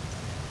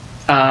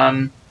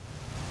 And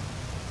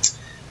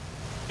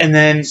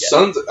then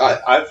Suns,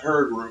 I've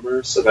heard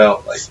rumors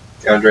about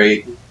DeAndre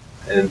Ayton,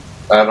 and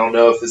I don't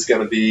know if it's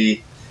going to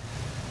be.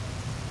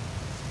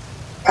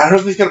 I don't know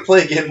if he's going to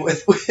play again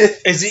with.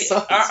 Is he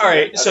Suns. all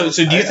right? So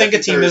do you think a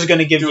team is going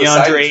to give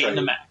DeAndre Ayton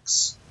the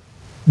max?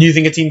 Do you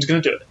think a team's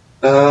going to do it?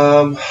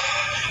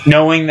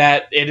 Knowing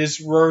that it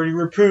is already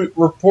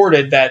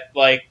reported that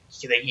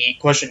he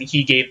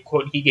gave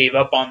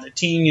up on the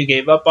team, you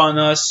gave up on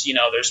us.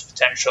 There's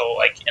potential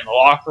in the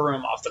locker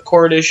room, off the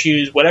court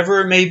issues,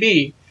 whatever it may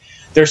be.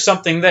 There's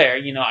something there.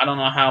 I don't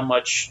know how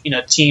much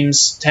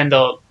teams tend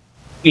to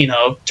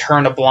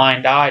turn a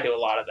blind eye to a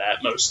lot of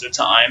that most of the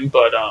time,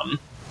 but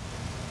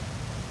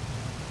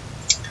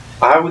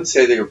I would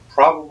say they are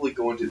probably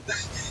going to.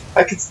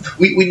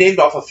 We named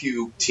off a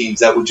few teams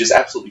that would just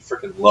absolutely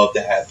freaking love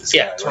to have this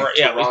guy.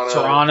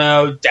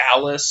 Toronto,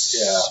 Dallas.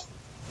 Yeah,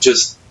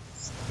 just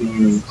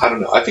I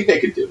don't know. I think they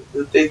could do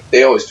it.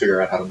 They always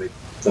figure out how to make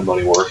the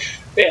money work.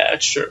 Yeah,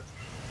 that's true.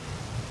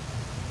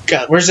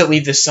 God, where does it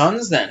leave the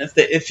Suns then?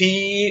 If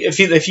he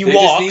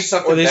walks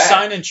or they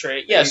sign and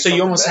trade, so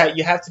you almost have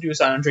to do a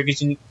sign and trade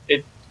because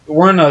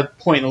we're in a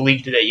point in the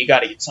league today. You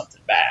got to get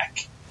something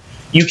back.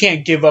 You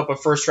can't give up a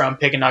first-round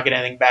pick and not get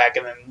anything back,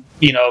 and then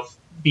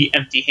be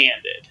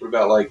empty-handed. What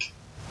about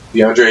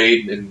DeAndre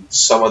Ayton and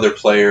some other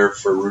player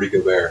for Rudy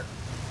Gobert?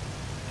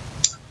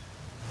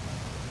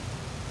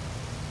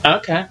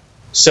 Okay,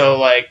 so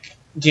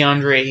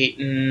DeAndre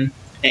Ayton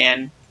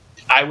and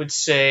I would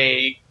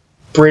say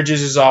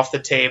Bridges is off the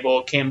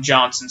table. Cam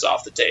Johnson's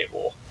off the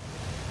table.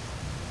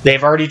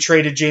 They've already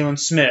traded Jalen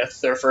Smith,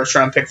 their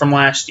first-round pick from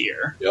last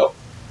year. Yep.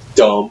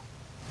 Dumb.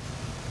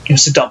 It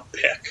was a dumb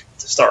pick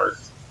to start.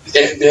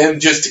 And then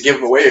just to give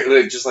him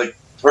away, just like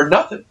for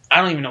nothing.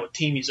 I don't even know what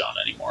team he's on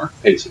anymore.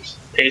 Pacers.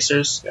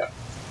 Pacers? Yeah.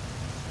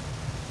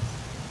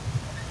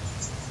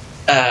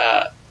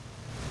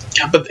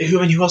 But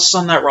who else is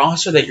on that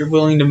roster that you're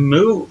willing to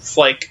move?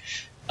 Like,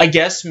 I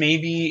guess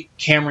maybe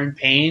Cameron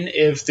Payne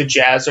if the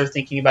Jazz are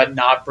thinking about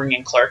not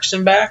bringing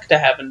Clarkson back to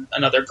have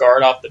another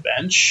guard off the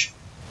bench.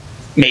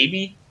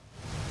 Maybe.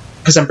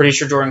 Because I'm pretty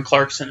sure Jordan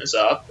Clarkson is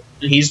up.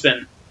 And he's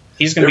going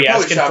to be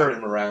asking for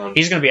him around.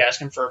 He's going to be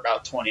asking for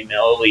about $20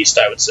 million at least,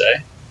 I would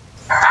say.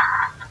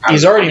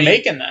 He's already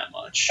making that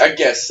much. I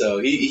guess so.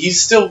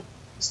 He's still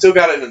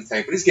got it in the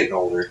tank, but he's getting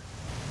older.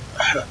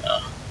 I don't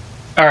know.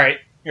 All right,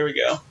 here we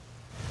go.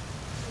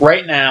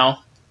 Right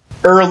now,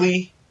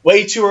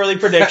 way too early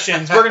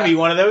predictions. We're going to be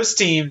one of those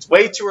teams.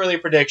 Way too early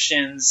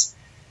predictions.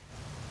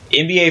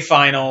 NBA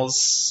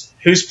Finals.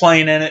 Who's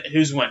playing in it?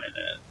 Who's winning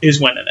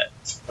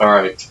it? All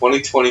right,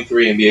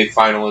 2023 NBA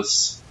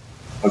Finalists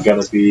are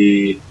going to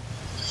be...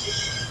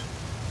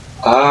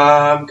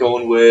 I'm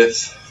going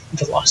with...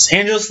 The Los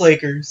Angeles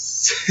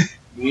Lakers.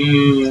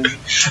 You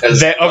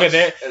said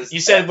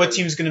what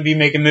team's going to be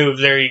making moves.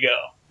 There you go.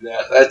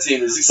 Yeah, that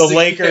team is... The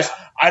Lakers,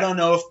 yeah. I don't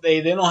know if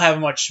they don't have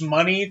much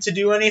money to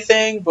do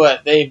anything,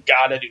 but they've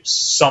got to do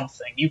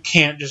something. You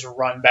can't just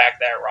run back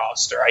that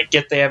roster. I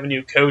get they have a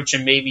new coach,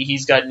 and maybe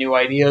he's got new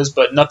ideas,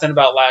 but nothing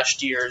about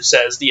last year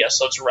says, yes,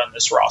 let's run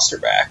this roster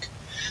back.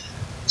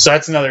 So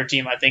that's another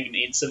team I think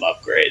needs some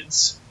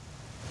upgrades.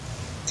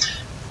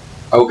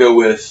 I'll go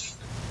with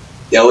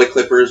the LA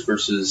Clippers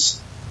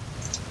versus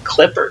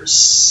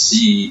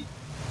the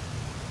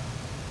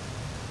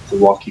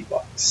Milwaukee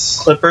Bucks.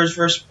 Clippers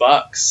versus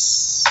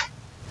Bucks.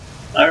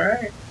 All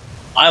right.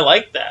 I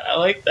like that.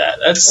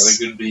 That's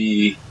going to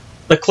be...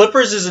 The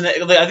Clippers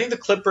I think the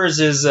Clippers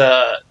is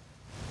an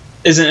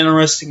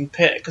interesting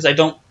pick because I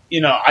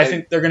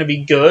think they're going to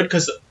be good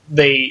because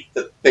the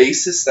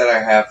basis that I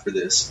have for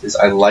this is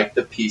I like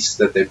the piece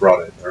that they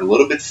brought in. They're a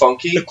little bit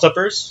funky. The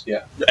Clippers?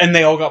 Yeah. And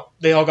they all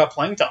got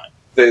playing time.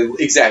 They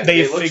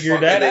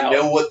figured that out. They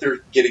know what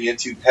they're getting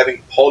into.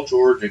 Having Paul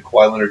George and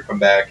Kawhi Leonard come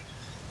back,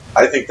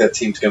 I think that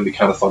team's going to be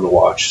kind of fun to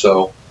watch.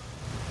 So,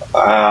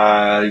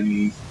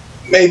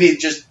 maybe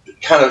just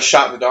kind of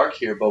shot in the dark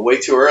here, but way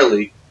too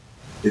early.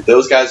 If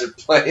those guys are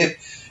playing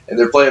and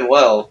they're playing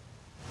well,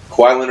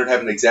 Kawhi Leonard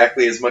having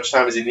exactly as much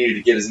time as he needed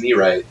to get his knee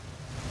right.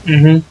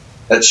 Mm-hmm.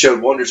 That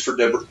showed wonders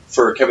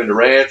for Kevin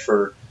Durant,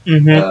 for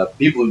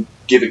people who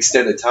give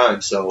extended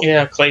time. So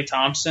yeah, Klay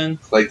Thompson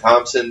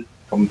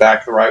coming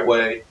back the right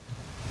way.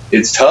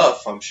 It's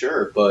tough, I'm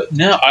sure, but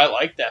no, I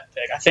like that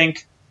pick.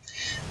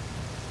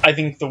 I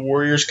think the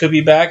Warriors could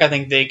be back. I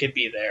think they could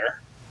be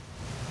there.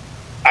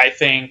 I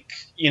think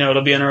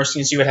it'll be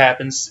interesting to see what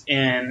happens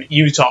in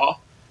Utah.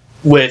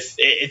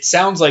 It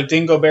sounds like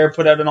didn't Gobert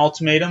put out an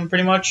ultimatum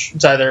pretty much.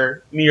 It's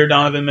either me or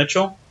Donovan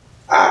Mitchell.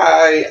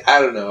 I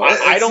don't know.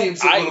 It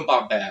seems a little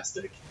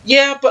bombastic.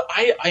 Yeah, but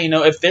I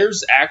if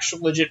there's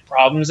actual legit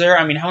problems there,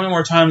 I mean, how many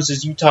more times are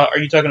Utah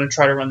going to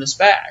try to run this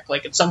back?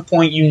 Like at some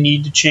point you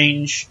need to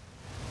change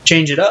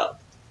it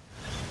up.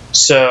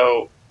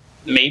 So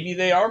maybe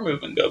they are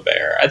moving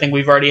Gobert. I think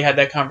we've already had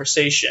that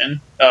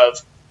conversation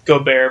of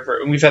Gobert,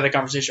 and we've had that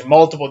conversation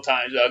multiple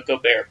times about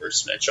Gobert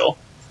versus Mitchell.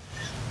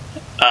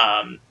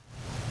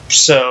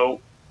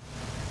 So,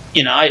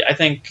 I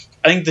think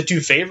the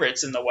two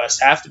favorites in the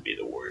West have to be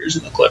the Warriors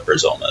and the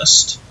Clippers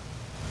almost.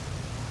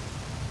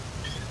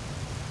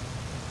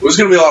 There's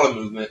going to be a lot of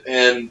movement,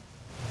 and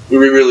we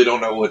really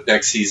don't know what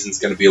next season's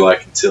going to be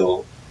like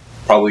until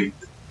probably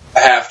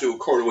half to a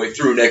quarter way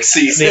through next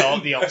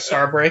season. The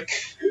All-Star break.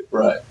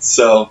 Right.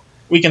 So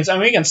we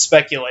can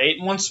speculate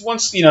once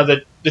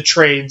the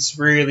trades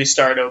really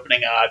start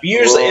opening up.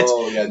 Usually it's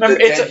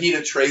the heat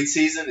of trade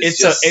season.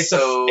 It's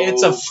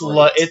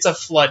a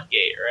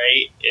floodgate,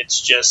 right? It's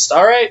just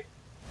all right.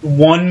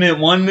 One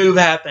move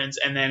happens,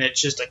 and then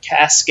it's just a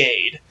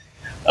cascade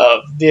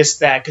of this,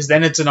 that, because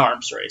then it's an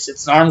arms race.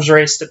 It's an arms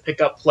race to pick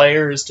up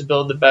players to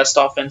build the best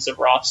offensive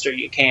roster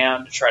you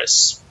can to try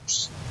to.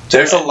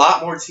 There's a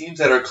lot more teams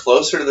that are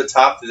closer to the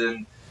top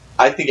than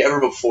I think ever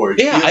before.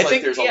 I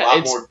think there's a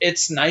lot more.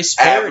 It's nice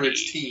parity.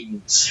 Average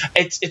teams.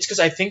 It's because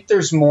I think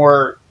there's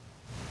more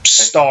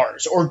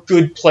stars or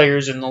good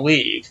players in the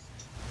league.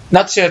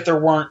 Not to say that there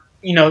weren't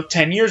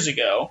 10 years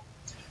ago,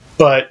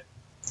 but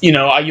you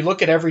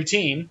look at every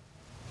team,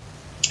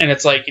 and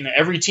it's like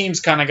every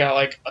team's kind of got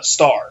like a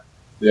star.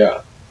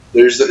 Yeah,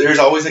 there's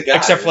always a guy.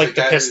 Except for like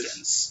the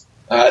Pistons.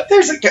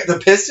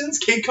 The Pistons,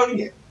 Cade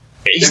Cunningham.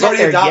 He's not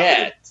there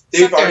yet.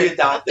 They've already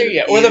adopted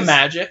him. Or the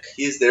Magic.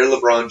 He's their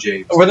LeBron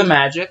James. Or the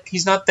Magic.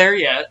 He's not there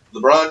yet.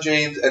 LeBron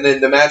James, and then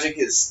the Magic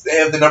they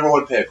have the number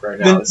one pick right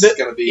now. This is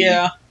going to be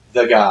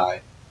the guy.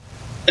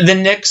 The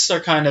Knicks are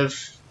kind of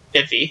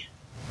iffy.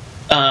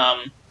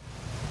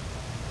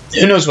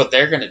 Who knows what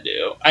they're going to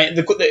do?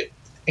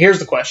 Here's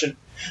the question.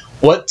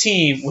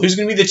 Who's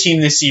going to be the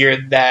team this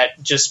year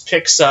that just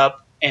picks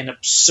up an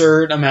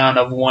absurd amount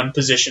of one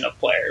position of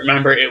player?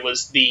 Remember, it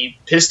was the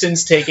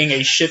Pistons taking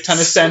a shit ton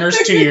of centers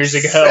 2 years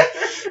ago,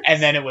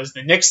 and then it was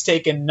the Knicks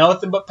taking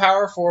nothing but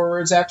power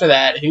forwards after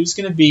that. Who's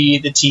going to be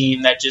the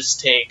team that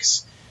just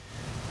takes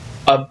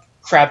a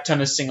crap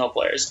ton of single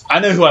players?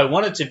 I know who I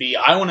want it to be.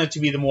 I want it to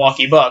be the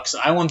Milwaukee Bucks,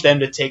 and I want them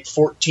to take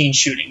 14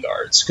 shooting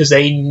guards because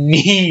they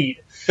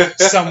need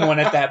someone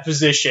at that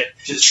position.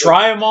 Just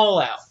try them all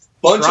out.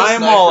 Try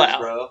them all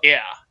out. Bro. Yeah,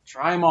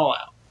 try them all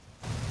out.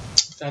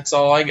 That's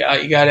all I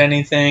got. You got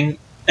anything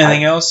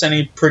else?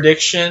 Any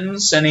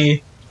predictions?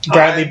 Any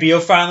Bradley Beal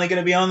finally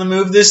going to be on the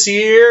move this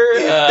year?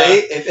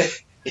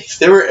 If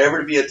there were ever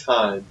to be a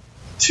time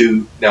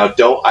to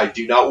I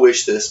do not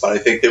wish this, but I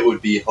think that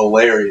would be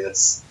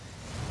hilarious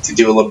to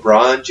do a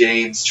LeBron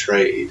James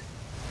trade.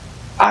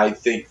 I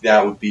think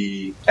that would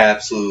be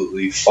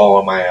absolutely fall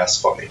on my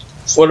ass funny.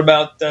 What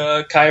about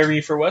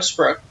Kyrie for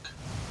Westbrook?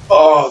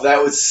 Oh,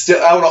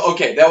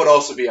 that would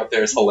also be up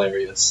there as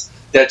hilarious.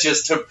 That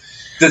just took.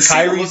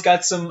 Kyrie's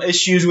got some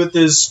issues with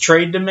his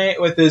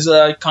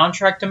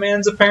contract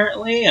demands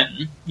apparently,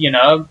 and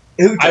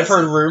I've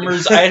heard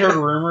rumors. I heard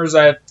rumors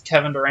that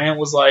Kevin Durant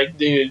was like,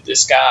 "Dude,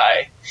 this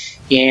guy,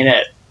 he ain't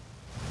it."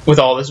 With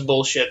all this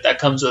bullshit that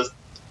comes with,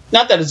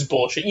 not that it's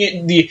bullshit,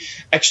 the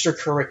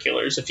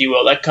extracurriculars, if you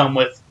will, that come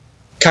with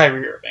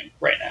Kyrie Irving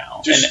right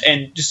now,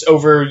 and just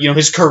over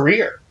his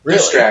career, really.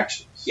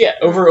 Distractions. Yeah,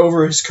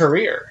 over his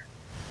career,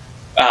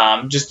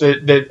 just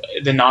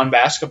the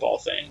non-basketball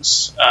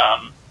things.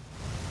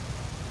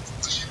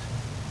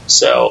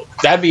 So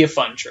that'd be a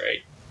fun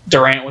trade.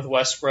 Durant with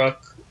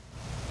Westbrook.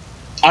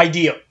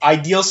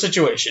 Ideal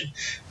situation.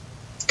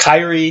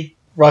 Kyrie,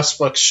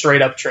 Westbrook,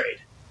 straight up trade.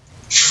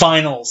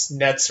 Finals,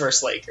 Nets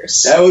versus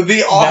Lakers. That would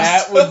be awesome.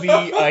 That would be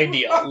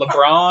ideal.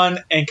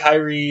 LeBron and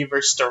Kyrie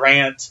versus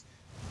Durant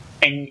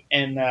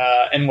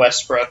and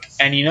Westbrook.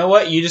 And you know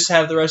what? You just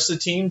have the rest of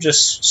the team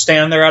just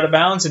stand there out of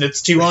bounds, and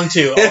it's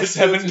 2-on-2. All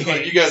 7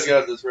 games. You guys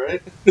got this,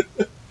 right?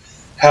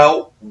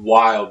 How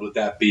wild would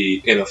that be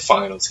in a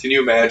finals? Can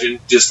you imagine?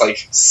 Just like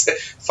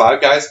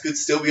 5 guys could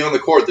still be on the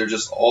court. They're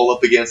just all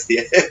up against the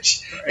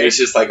edge. Right. And it's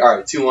just like, all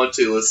right,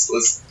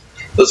 2-on-2.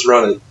 Let's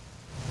run it.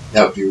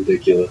 That would be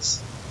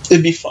ridiculous.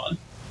 It'd be fun.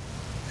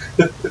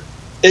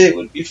 It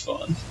would be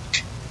fun.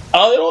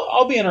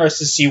 I'll be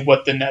interested to see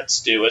what the Nets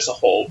do as a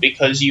whole,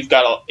 because you've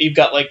got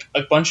like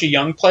a bunch of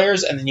young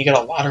players, and then you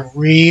got a lot of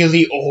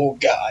really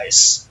old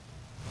guys,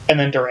 and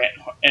then Durant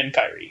and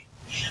Kyrie,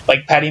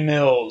 like Patty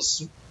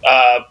Mills,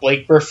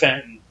 Blake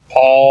Griffin,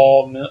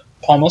 Paul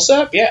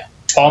Millsap, Millsap,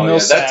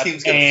 that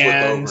team's gonna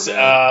and flip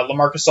over,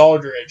 LaMarcus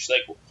Aldridge.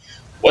 Like,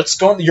 what's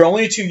going? Your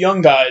only 2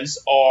 young guys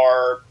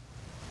are,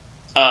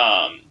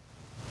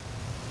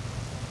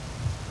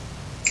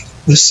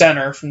 the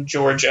center from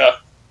Georgia.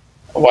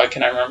 Why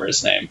can't I remember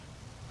his name?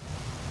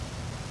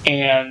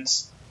 And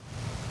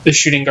the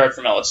shooting guard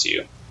from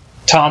LSU,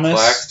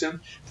 Claxton.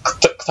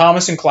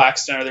 Thomas and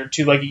Claxton are their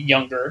 2 like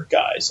younger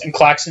guys, and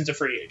Claxton's a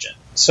free agent.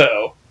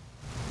 So,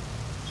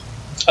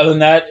 other than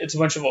that, it's a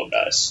bunch of old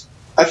guys.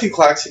 I think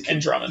Claxton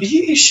and Drummond.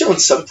 He's shown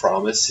some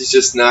promise. He's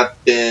just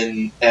not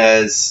been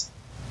as,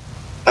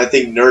 I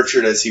think,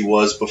 nurtured as he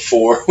was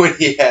before when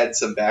he had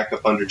some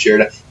backup under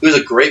Jared. He was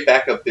a great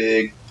backup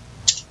big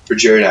for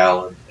Jared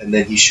Allen, and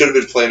then he should have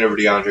been playing over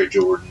DeAndre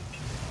Jordan,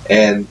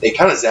 and it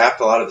kind of zapped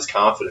a lot of his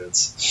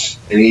confidence,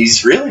 and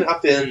he's really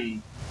not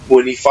been,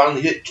 when he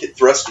finally hit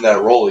thrust in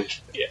that role,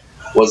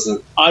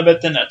 wasn't. I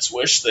bet the Nets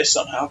wish they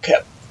somehow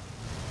kept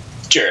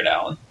Jared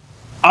Allen.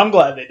 I'm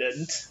glad they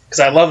didn't,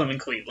 because I love him in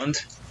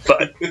Cleveland,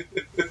 but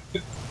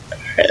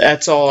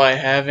that's all I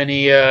have.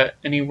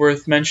 Any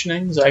worth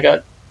mentioning?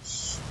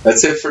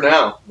 That's it for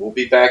now. We'll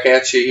be back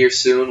at you here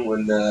soon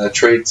when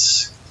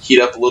trades heat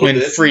up a little bit.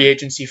 When free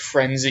agency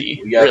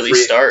frenzy really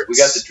starts. We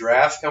got the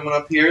draft coming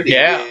up here, the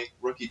NBA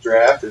rookie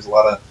draft. There's a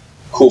lot of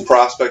cool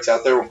prospects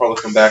out there. We'll probably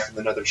come back with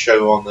another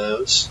show on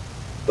those.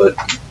 But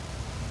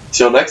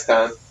until next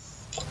time,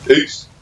 peace.